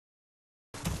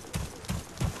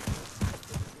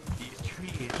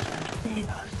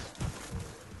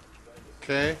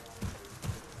okay?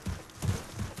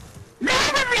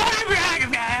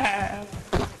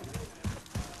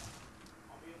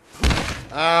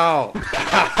 Ow!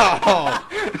 Ow!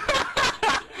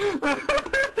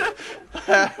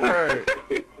 That hurt.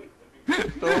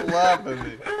 Don't laugh at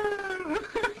me.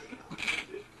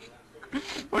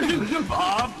 What is jump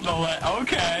off the ledge?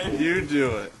 Okay. You do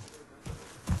it.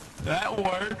 That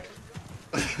worked.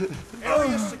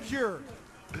 Area secure.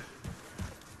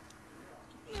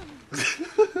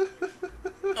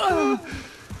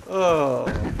 Oh.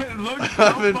 It looks so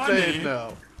I'm in funny. pain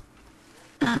now.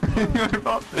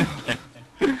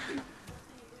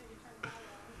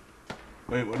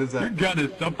 Wait, what is Your that? gun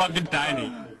is so fucking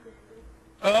tiny.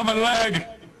 Oh, my leg!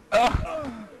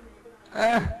 Oh.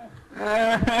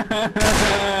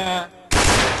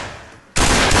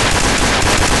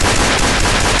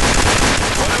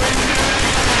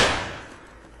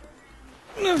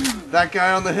 That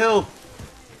guy on the hill!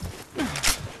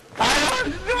 I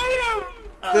don't see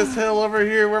him! This hill over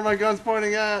here where my gun's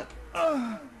pointing at!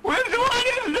 Which one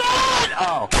is that?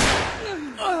 Oh.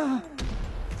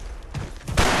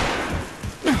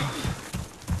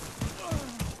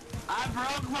 I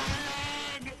broke my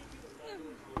leg!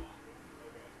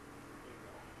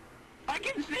 I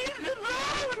can see the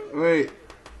road! Wait.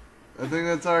 I think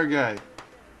that's our guy.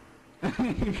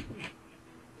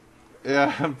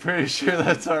 Yeah, I'm pretty sure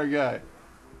that's our guy.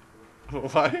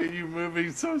 Why are you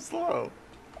moving so slow?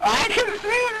 I can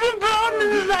see the bones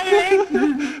in my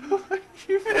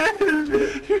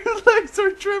legs! Your legs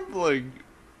are trembling.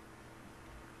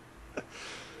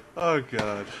 Oh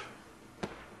god.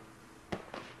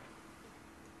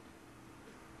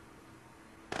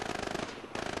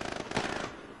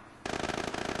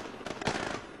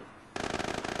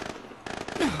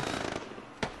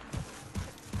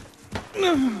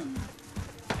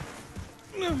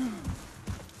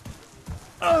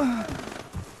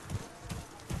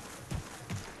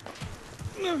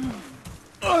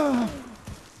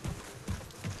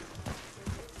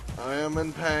 I am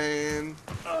in pain.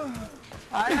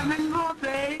 I am in more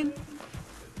pain!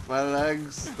 My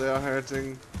legs, they are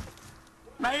hurting.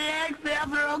 My legs, they are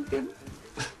broken!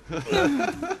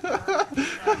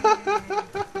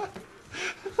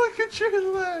 Look at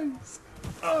your legs.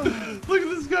 Look at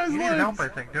this guy's You need legs. help, I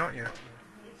think, don't you?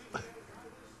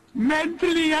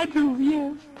 Mentally, I do,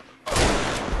 yes.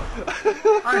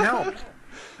 I helped.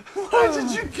 Why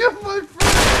did you kill my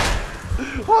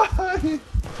friend? Why?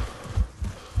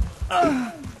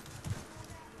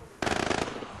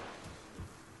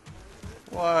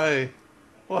 Why?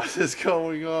 What is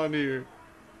going on here?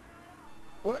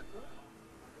 What?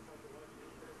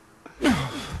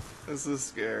 This is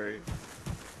scary.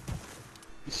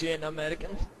 You see an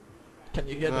American? Can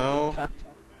you hear No. them?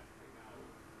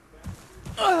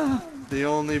 The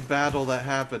only battle that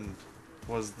happened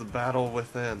was the battle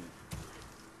within.